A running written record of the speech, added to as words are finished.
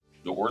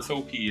the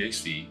Ortho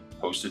PAC,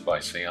 hosted by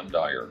Sam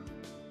Dyer.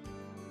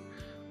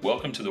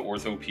 Welcome to the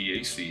Ortho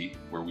PAC,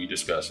 where we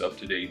discuss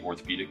up-to-date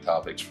orthopedic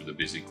topics for the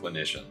busy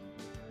clinician.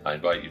 I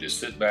invite you to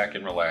sit back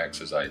and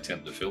relax as I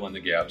attempt to fill in the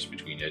gaps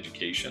between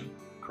education,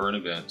 current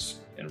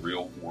events, and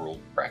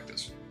real-world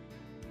practice.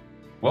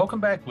 Welcome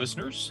back,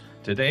 listeners.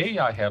 Today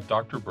I have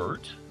Dr.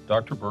 Bert.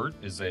 Dr. Bert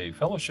is a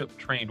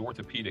fellowship-trained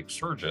orthopedic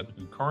surgeon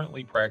who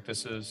currently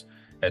practices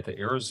at the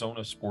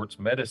Arizona Sports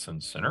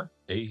Medicine Center,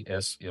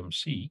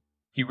 ASMC.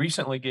 He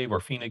recently gave our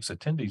Phoenix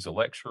attendees a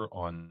lecture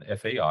on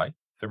FAI,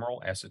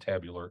 femoral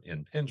acetabular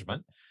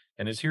impingement,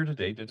 and is here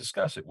today to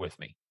discuss it with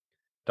me.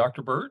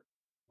 Dr. Bert,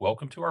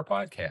 welcome to our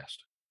podcast.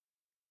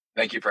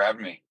 Thank you for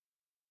having me.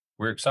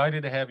 We're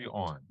excited to have you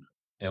on.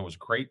 And it was a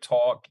great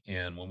talk.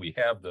 And when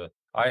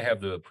I have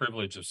the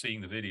privilege of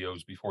seeing the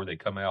videos before they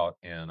come out,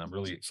 and I'm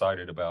really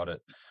excited about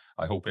it.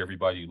 I hope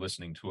everybody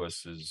listening to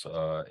us is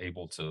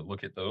able to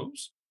look at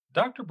those.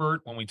 Dr.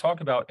 Bert, when we talk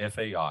about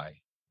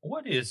FAI,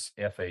 what is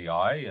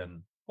FAI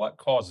and what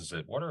causes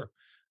it? What are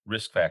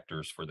risk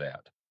factors for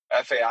that?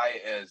 FAI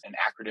is an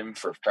acronym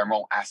for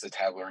femoral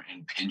acetabular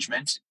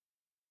impingement.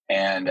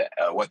 And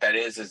what that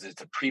is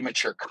it's a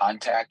premature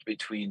contact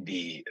between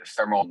the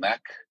femoral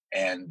neck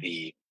and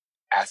the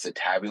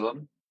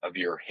acetabulum of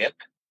your hip.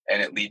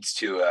 And it leads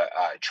to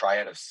a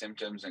triad of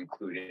symptoms,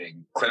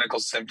 including clinical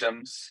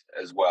symptoms,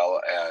 as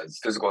well as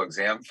physical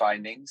exam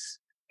findings,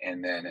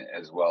 and then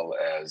as well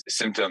as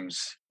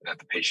symptoms that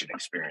the patient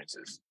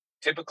experiences.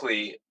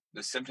 Typically,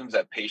 the symptoms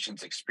that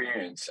patients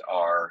experience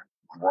are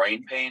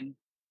groin pain.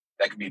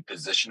 That can be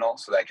positional.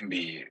 So that can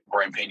be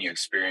groin pain you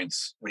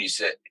experience when you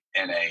sit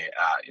in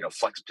a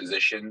flex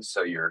position.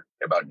 So you're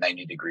about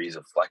 90 degrees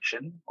of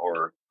flexion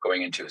or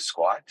going into a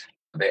squat.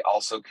 They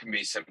also can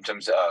be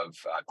symptoms of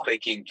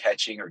clicking,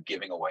 catching, or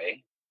giving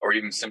away, or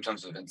even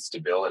symptoms of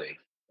instability.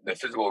 The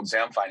physical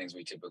exam findings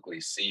we typically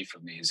see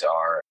from these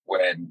are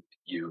when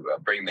you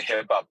bring the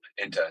hip up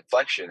into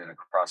flexion and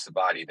across the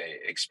body, they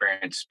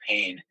experience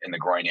pain in the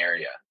groin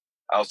area.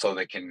 Also,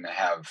 they can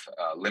have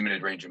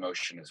limited range of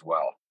motion as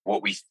well.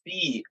 What we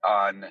see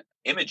on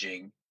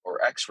imaging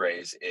or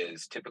x-rays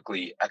is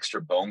typically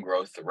extra bone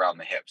growth around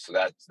the hip. So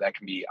that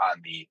can be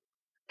on the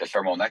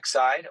femoral neck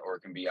side, or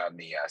it can be on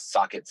the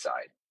socket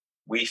side.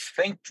 We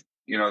think,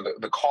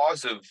 the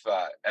cause of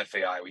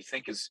FAI, we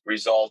think is a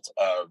result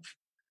of,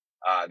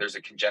 there's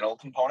a congenital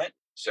component.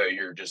 So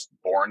you're just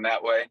born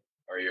that way,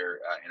 or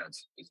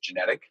it's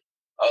genetic.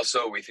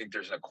 Also, we think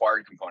there's an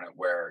acquired component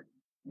where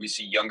we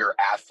see younger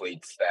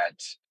athletes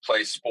that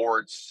play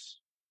sports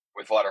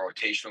with a lot of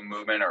rotational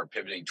movement or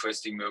pivoting,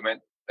 twisting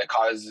movement that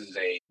causes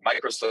a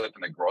microslip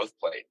in the growth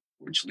plate,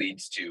 which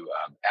leads to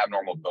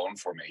abnormal bone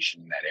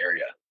formation in that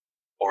area.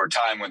 Over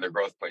time, when their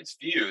growth plates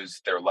fuse,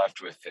 they're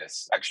left with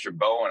this extra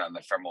bone on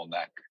the femoral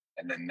neck.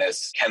 And then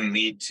this can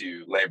lead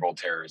to labral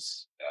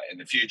tears in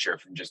the future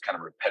from just kind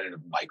of repetitive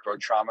micro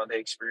trauma they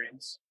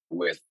experience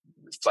with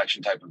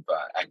flexion type of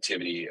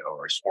activity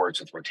or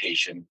sports with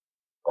rotation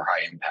or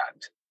high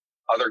impact.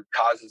 Other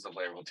causes of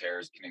labral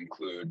tears can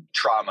include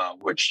trauma,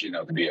 which,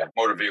 could be a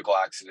motor vehicle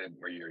accident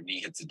where your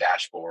knee hits the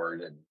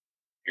dashboard and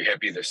your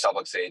hip either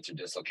subluxates or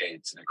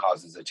dislocates and it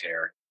causes a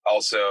tear.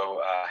 Also,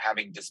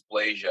 having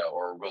dysplasia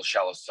or a real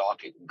shallow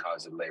socket can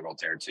cause a labral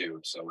tear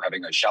too. So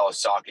having a shallow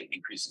socket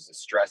increases the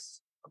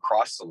stress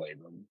across the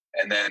labrum.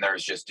 And then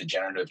there's just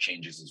degenerative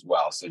changes as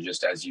well. So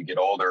just as you get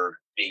older,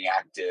 being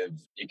active,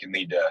 it can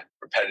lead to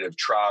repetitive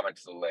trauma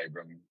to the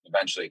labrum.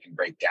 Eventually, it can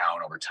break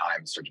down over time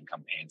and start to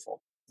become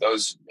painful.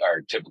 Those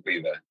are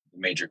typically the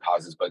major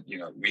causes. But,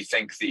 we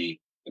think the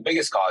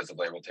biggest cause of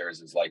labral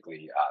tears is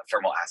likely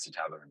femoral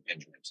acetabular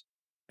impingement.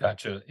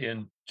 Gotcha.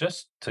 And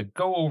just to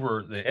go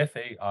over the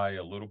FAI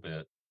a little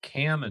bit,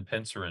 CAM and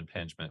pincer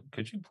impingement,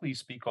 could you please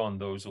speak on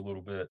those a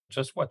little bit?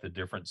 Just what the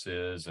difference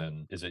is,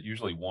 and is it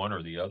usually one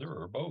or the other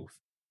or both?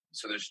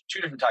 So there's two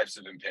different types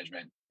of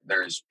impingement.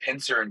 There's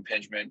pincer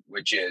impingement,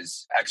 which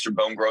is extra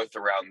bone growth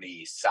around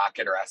the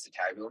socket or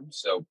acetabulum.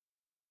 So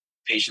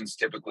patients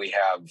typically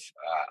have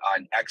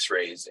on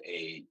x-rays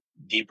a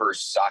deeper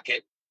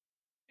socket,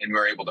 and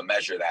we're able to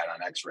measure that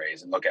on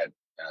x-rays and look at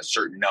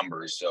certain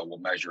numbers. So we'll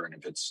measure, and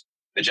if it's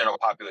the general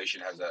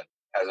population has a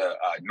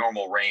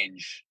normal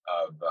range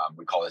of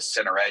we call it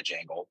center edge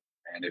angle,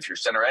 and if your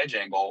center edge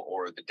angle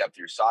or the depth of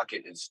your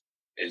socket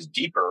is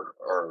deeper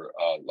or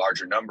a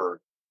larger number,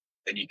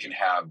 then you can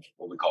have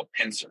what we call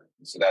pincer.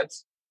 So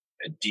that's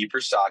a deeper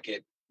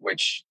socket,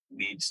 which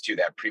leads to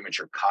that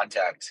premature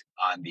contact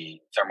on the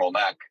femoral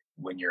neck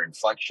when you're in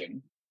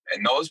flexion.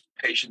 And those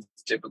patients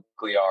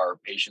typically are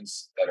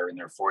patients that are in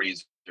their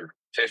 40s or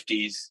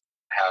 50s,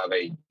 have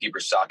a deeper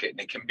socket,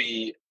 and it can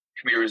be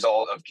a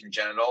result of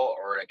congenital,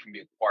 or it can be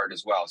acquired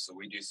as well. So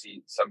we do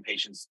see some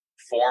patients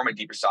form a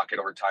deeper socket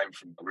over time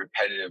from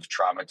repetitive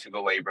trauma to the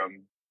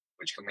labrum,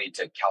 which can lead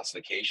to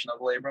calcification of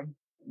the labrum,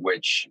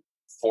 which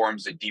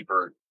forms a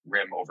deeper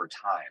rim over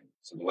time.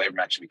 So the labrum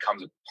actually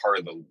becomes a part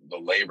of the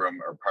labrum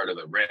or part of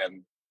the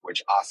rim,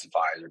 which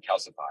ossifies or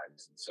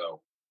calcifies. And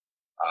so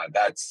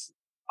that's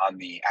on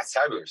the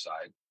acetabular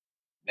side.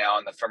 Now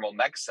on the femoral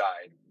neck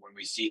side, when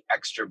we see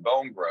extra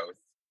bone growth,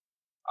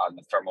 on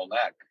the femoral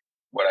neck,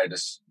 what I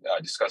just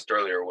discussed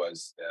earlier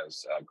was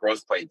as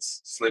growth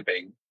plates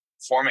slipping,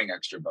 forming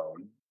extra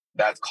bone.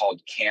 That's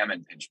called cam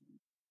impingement.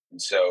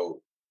 And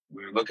so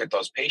when we look at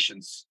those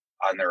patients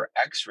on their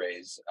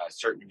x-rays,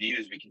 certain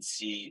views, we can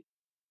see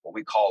what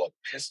we call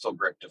a pistol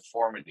grip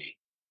deformity.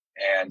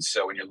 And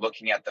so when you're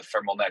looking at the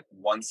femoral neck,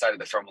 one side of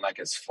the femoral neck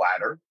is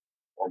flatter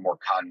or more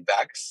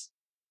convex.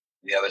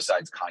 The other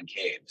side's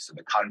concave. So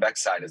the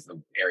convex side is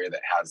the area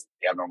that has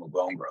the abnormal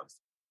bone growth.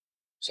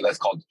 So that's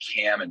called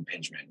cam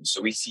impingement.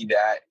 So we see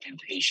that in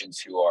patients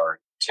who are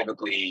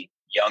typically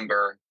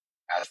younger,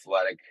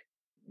 athletic,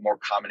 more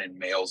common in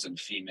males and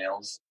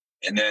females.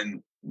 And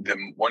then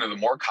one of the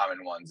more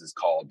common ones is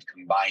called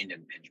combined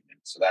impingement.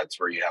 So that's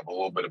where you have a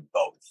little bit of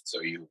both. So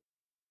you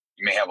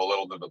may have a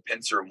little bit of a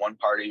pincer in one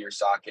part of your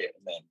socket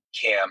and then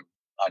cam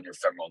on your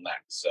femoral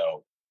neck.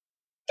 So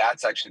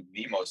that's actually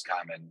the most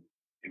common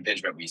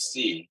impingement we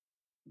see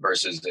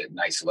versus in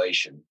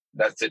isolation.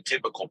 That's a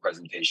typical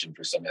presentation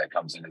for somebody that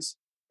comes in is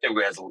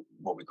typically has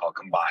what we call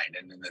combined.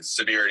 And then the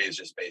severity is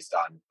just based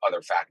on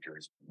other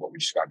factors, what we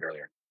described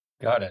earlier.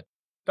 Got it.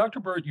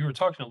 Dr. Bert, you were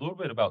talking a little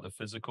bit about the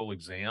physical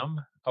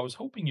exam. I was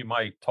hoping you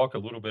might talk a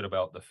little bit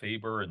about the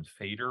Faber and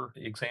Fader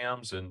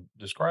exams and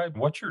describe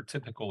what's your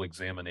typical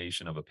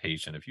examination of a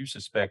patient. If you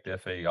suspect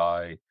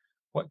FAI,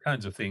 what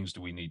kinds of things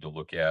do we need to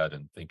look at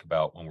and think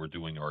about when we're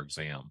doing our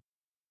exam?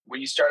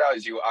 When you start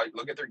out, you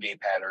look at their gait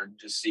pattern,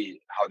 just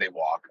see how they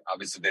walk.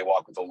 Obviously, they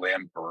walk with a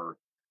limp or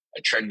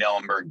a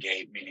Trendelenburg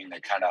gait, meaning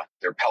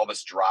their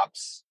pelvis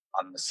drops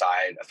on the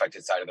side,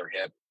 affected side of their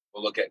hip.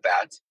 We'll look at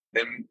that.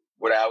 Then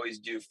what I always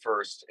do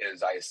first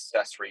is I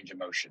assess range of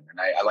motion. And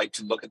I like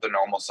to look at the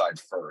normal side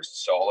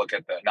first. So I'll look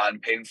at the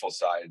non-painful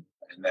side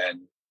and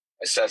then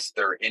assess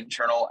their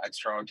internal,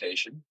 external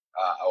rotation.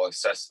 I'll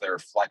assess their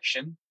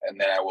flexion, and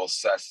then I will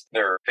assess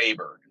their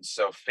Faber. And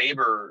so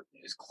Faber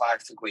is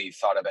classically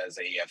thought of as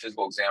a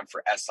physical exam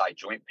for SI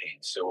joint pain.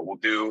 So what we'll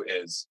do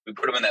is we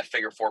put them in that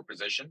figure 4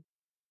 position,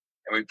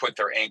 and we put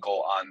their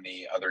ankle on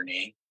the other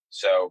knee.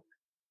 So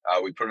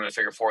we put them in a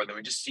figure 4, and then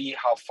we just see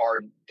how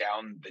far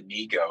down the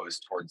knee goes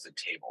towards the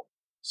table.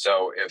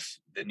 So if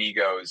the knee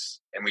goes,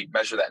 and we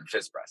measure that in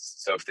fist breaths.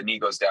 So if the knee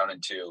goes down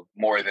into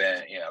more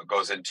than,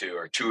 goes into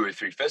or 2 or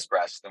 3 fist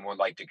breaths, then we'd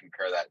like to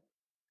compare that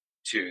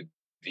to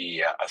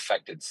the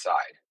affected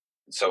side.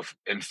 So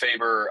in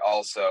Faber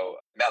also,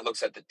 that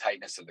looks at the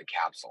tightness of the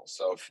capsule.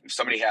 So if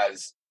somebody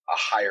has a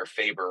higher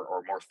Faber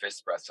or more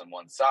fist breaths on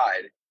one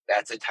side,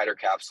 that's a tighter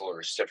capsule or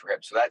a stiffer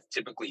hip. So that's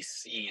typically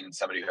seen in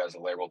somebody who has a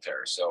labral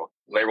tear. So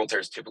labral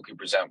tears typically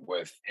present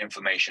with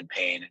inflammation,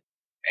 pain,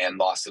 and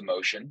loss of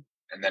motion.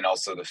 And then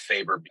also the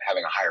Faber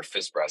having a higher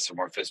fist breaths or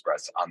more fist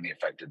breaths on the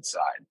affected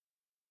side.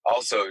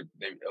 Also,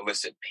 they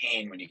elicit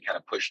pain when you kind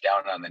of push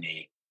down on the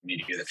knee when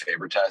you do the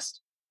Faber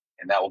test.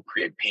 And that will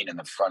create pain in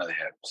the front of the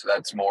hip. So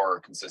that's more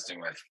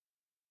consistent with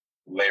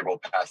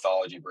labral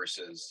pathology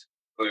versus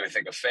when we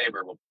think of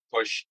Faber, we'll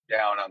push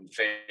down on the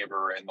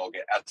Faber and they'll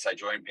get SI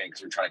joint pain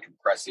because we're trying to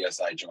compress the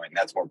SI joint. And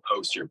that's more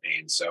posterior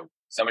pain. So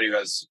somebody who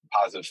has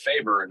positive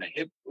Faber and a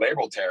hip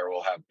labral tear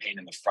will have pain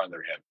in the front of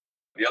their hip.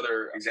 The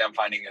other exam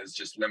finding is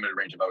just limited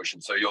range of motion.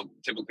 So you'll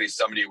typically,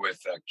 somebody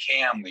with a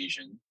cam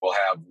lesion will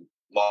have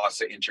loss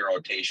of internal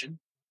rotation,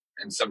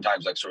 and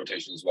sometimes external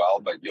rotation as well.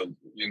 But you'll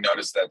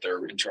notice that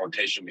their internal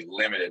rotation will be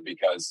limited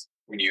because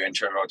when you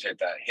internal rotate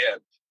that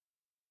hip,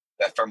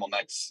 that femoral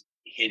neck's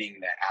hitting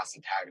the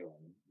acetabulum.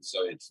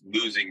 So it's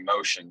losing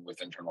motion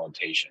with internal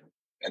rotation.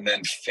 And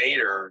then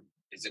Fader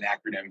is an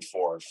acronym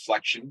for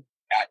flexion,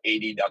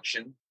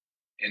 adduction,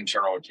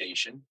 internal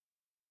rotation.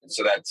 And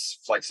so that's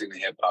flexing the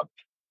hip up,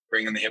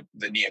 bringing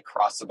the knee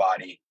across the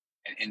body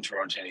and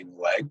internal rotating the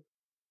leg.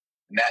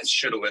 And that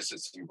should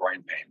elicit some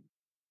groin pain.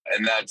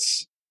 And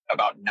that's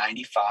about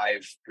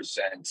 95%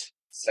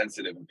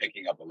 sensitive in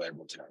picking up a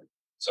labral tear.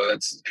 So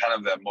that's kind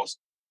of the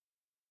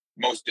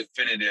most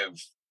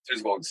definitive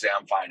physical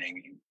exam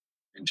finding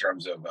in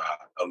terms of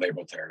a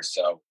labral tear.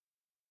 So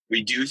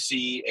we do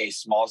see a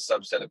small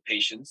subset of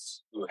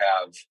patients who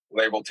have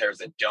labral tears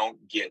that don't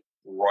get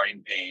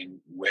groin pain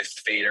with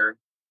Fader,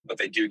 but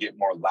they do get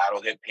more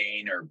lateral hip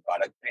pain or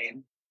buttock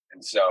pain.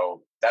 And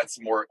so that's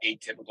more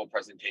atypical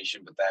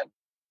presentation, but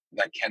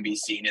that can be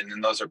seen. And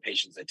then those are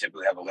patients that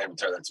typically have a labral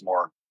tear that's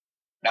more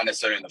not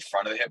necessarily in the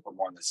front of the hip, but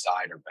more on the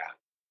side or back.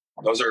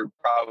 Those are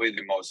probably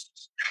the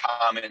most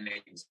common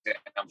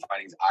exam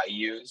findings I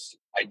use.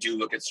 I do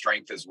look at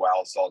strength as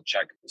well. So I'll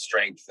check the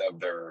strength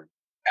of their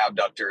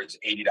abductors,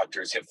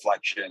 adductors, hip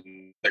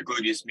flexion, their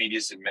gluteus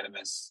medius and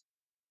minimus.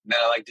 And then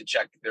I like to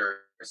check their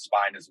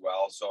spine as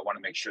well. So I want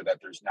to make sure that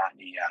there's not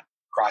any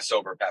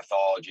crossover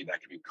pathology that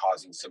could be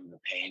causing some of the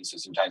pain. So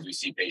sometimes we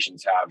see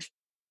patients have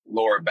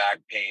lower back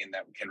pain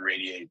that can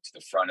radiate to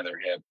the front of their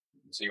hip.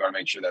 So you want to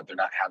make sure that they're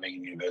not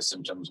having any of those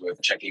symptoms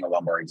with checking a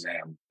lumbar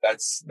exam.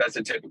 That's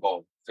a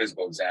typical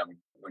physical exam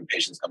when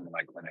patients come to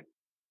my clinic.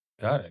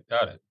 Got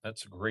it.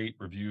 That's a great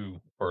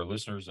review for our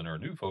listeners and our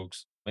new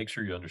folks. Make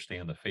sure you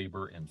understand the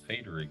Faber and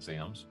Fader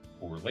exams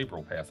for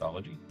labral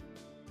pathology.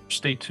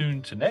 Stay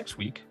tuned to next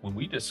week when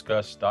we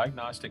discuss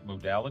diagnostic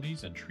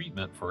modalities and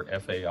treatment for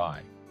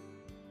FAI.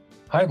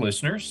 Hi,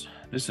 listeners.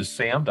 This is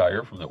Sam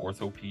Dyer from the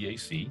Ortho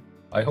PAC.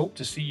 I hope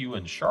to see you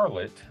in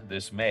Charlotte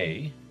this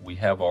May. We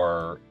have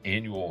our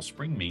annual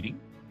spring meeting.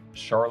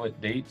 Charlotte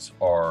dates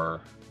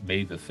are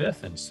May the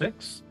 5th and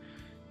 6th.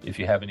 If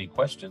you have any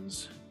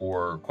questions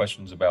or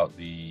questions about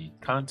the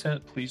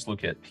content, please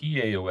look at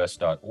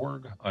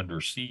paos.org under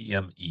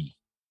CME.